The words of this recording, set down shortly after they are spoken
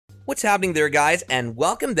What's happening there, guys, and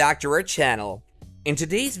welcome back to our channel. In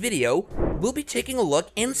today's video, we'll be taking a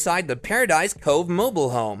look inside the Paradise Cove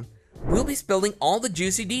mobile home. We'll be spilling all the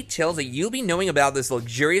juicy details that you'll be knowing about this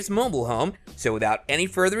luxurious mobile home, so without any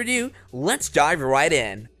further ado, let's dive right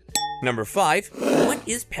in. Number 5. What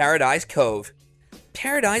is Paradise Cove?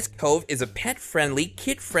 Paradise Cove is a pet-friendly,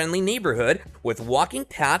 kid-friendly neighborhood with walking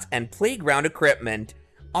paths and playground equipment.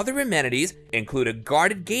 Other amenities include a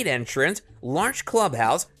guarded gate entrance, large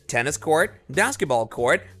clubhouse, tennis court, basketball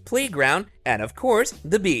court, playground, and of course,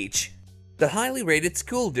 the beach. The highly rated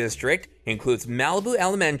school district includes Malibu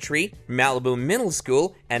Elementary, Malibu Middle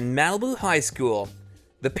School, and Malibu High School.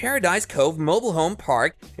 The Paradise Cove Mobile Home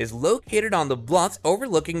Park is located on the bluffs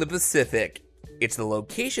overlooking the Pacific. It's the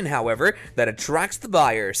location, however, that attracts the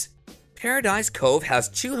buyers. Paradise Cove has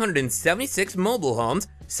 276 mobile homes,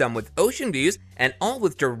 some with ocean views, and all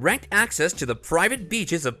with direct access to the private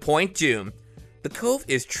beaches of Point Dume. The Cove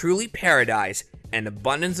is truly paradise. An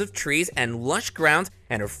abundance of trees and lush grounds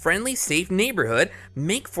and a friendly, safe neighborhood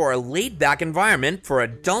make for a laid-back environment for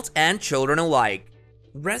adults and children alike.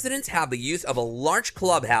 Residents have the use of a large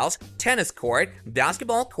clubhouse, tennis court,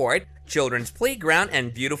 basketball court, children's playground,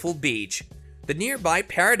 and beautiful beach. The nearby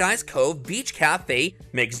Paradise Cove Beach Cafe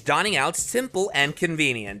makes dining out simple and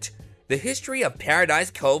convenient. The history of Paradise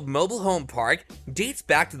Cove Mobile Home Park dates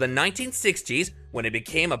back to the 1960s when it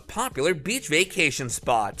became a popular beach vacation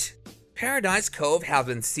spot. Paradise Cove has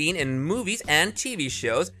been seen in movies and TV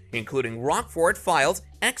shows, including Rockford Files,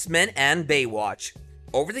 X-Men, and Baywatch.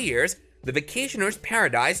 Over the years, the vacationer's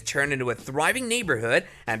paradise turned into a thriving neighborhood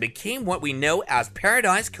and became what we know as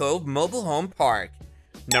Paradise Cove Mobile Home Park.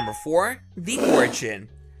 Number 4. The Origin.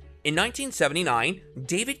 In 1979,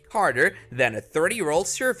 David Carter, then a 30-year-old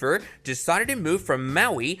surfer, decided to move from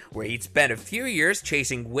Maui, where he'd spent a few years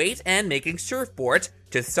chasing waves and making surfboards,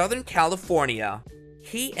 to Southern California.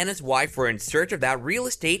 He and his wife were in search of that real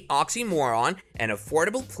estate oxymoron, an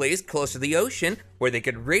affordable place close to the ocean where they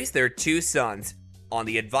could raise their 2 sons. On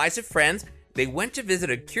the advice of friends, they went to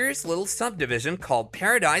visit a curious little subdivision called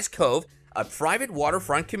Paradise Cove, a private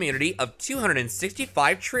waterfront community of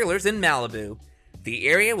 265 trailers in Malibu. The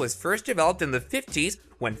area was first developed in the 50s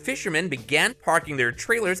when fishermen began parking their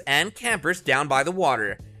trailers and campers down by the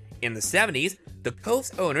water. In the 70s, the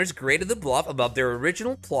cove's owners graded the bluff above their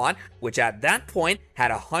original plot, which at that point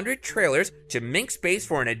had 100 trailers, to make space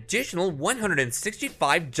for an additional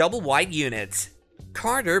 165 double-wide units.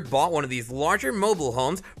 Carter bought one of these larger mobile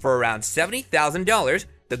homes for around $70,000,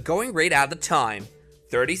 the going rate at the time.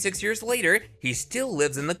 36 years later, he still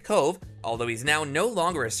lives in the Cove, although he's now no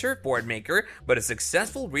longer a surfboard maker, but a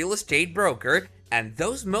successful real estate broker, and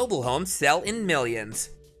those mobile homes sell in millions.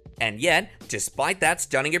 And yet, despite that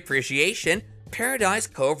stunning appreciation, Paradise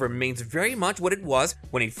Cove remains very much what it was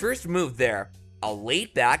when he first moved there. A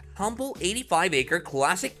laid-back, humble 85-acre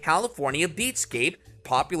classic California beachscape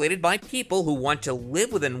populated by people who want to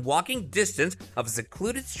live within walking distance of a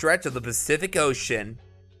secluded stretch of the Pacific Ocean.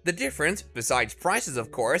 The difference, besides prices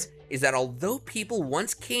of course, is that although people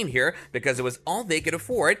once came here because it was all they could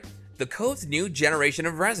afford, the Cove's new generation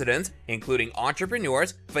of residents, including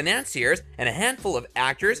entrepreneurs, financiers, and a handful of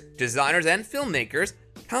actors, designers, and filmmakers,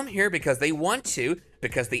 come here because they want to,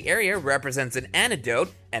 because the area represents an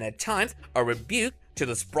antidote and at times a rebuke to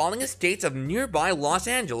the sprawling estates of nearby Los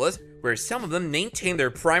Angeles, where some of them maintain their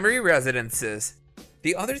primary residences.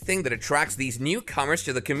 The other thing that attracts these newcomers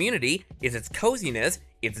to the community is its coziness,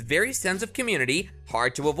 its very sense of community,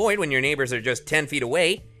 hard to avoid when your neighbors are just 10 feet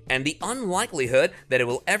away, and the unlikelihood that it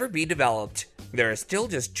will ever be developed. There are still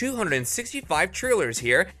just 265 trailers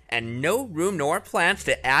here, and no room nor plans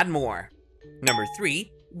to add more. Number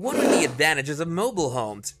 3. What are the advantages of mobile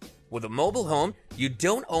homes? With a mobile home, you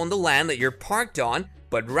don't own the land that you're parked on,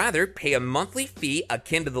 but rather pay a monthly fee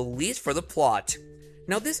akin to the lease for the plot.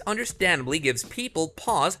 Now this understandably gives people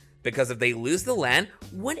pause, because if they lose the land,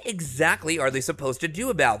 what exactly are they supposed to do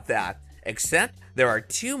about that? Except there are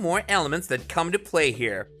 2 more elements that come to play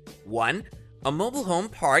here. 1. A mobile home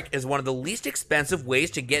park is one of the least expensive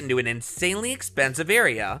ways to get into an insanely expensive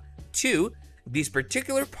area. 2. These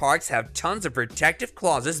particular parks have tons of protective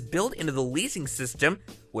clauses built into the leasing system,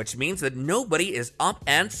 which means that nobody is up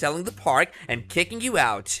and selling the park and kicking you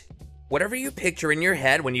out. Whatever you picture in your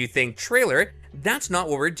head when you think trailer, that's not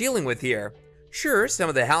what we're dealing with here. Sure, some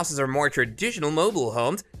of the houses are more traditional mobile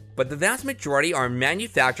homes, but the vast majority are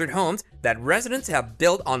manufactured homes that residents have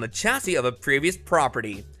built on the chassis of a previous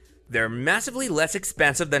property. They're massively less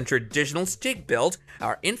expensive than traditional stick-built,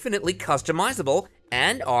 are infinitely customizable,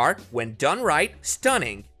 and are, when done right,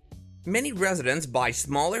 stunning. Many residents buy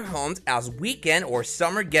smaller homes as weekend or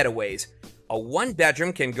summer getaways. A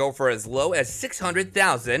one-bedroom can go for as low as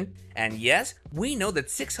 $600,000, and yes, we know that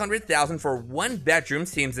 $600,000 for one bedroom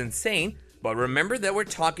seems insane, but remember that we're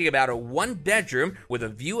talking about a one-bedroom with a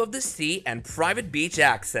view of the sea and private beach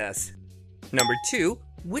access. Number 2.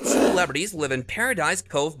 Which celebrities live in Paradise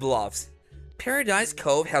Cove Bluffs? Paradise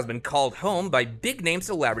Cove has been called home by big-name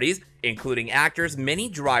celebrities, including actors Minnie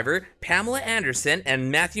Driver, Pamela Anderson,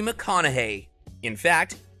 and Matthew McConaughey. In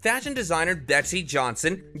fact, fashion designer Betsy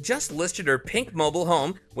Johnson just listed her pink mobile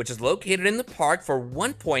home, which is located in the park, for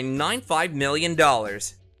 $1.95 million.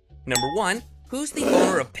 Number 1. Who's the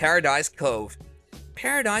owner of Paradise Cove?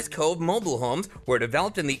 Paradise Cove mobile homes were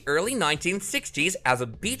developed in the early 1960s as a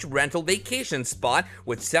beach rental vacation spot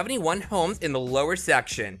with 71 homes in the lower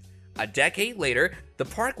section. A decade later, the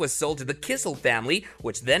park was sold to the Kissel family,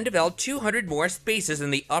 which then developed 200 more spaces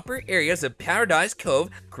in the upper areas of Paradise Cove,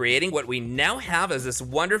 creating what we now have as this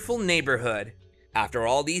wonderful neighborhood. After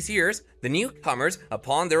all these years, the newcomers,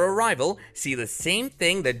 upon their arrival, see the same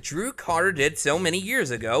thing that Drew Carter did so many years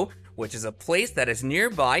ago, which is a place that is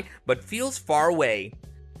nearby but feels far away.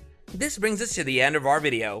 This brings us to the end of our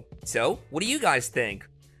video. So, what do you guys think?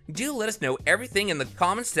 Do let us know everything in the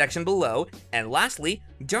comments section below, and lastly,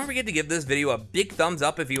 don't forget to give this video a big thumbs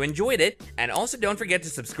up if you enjoyed it, and also don't forget to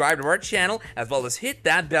subscribe to our channel as well as hit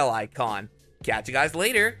that bell icon. Catch you guys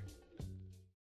later!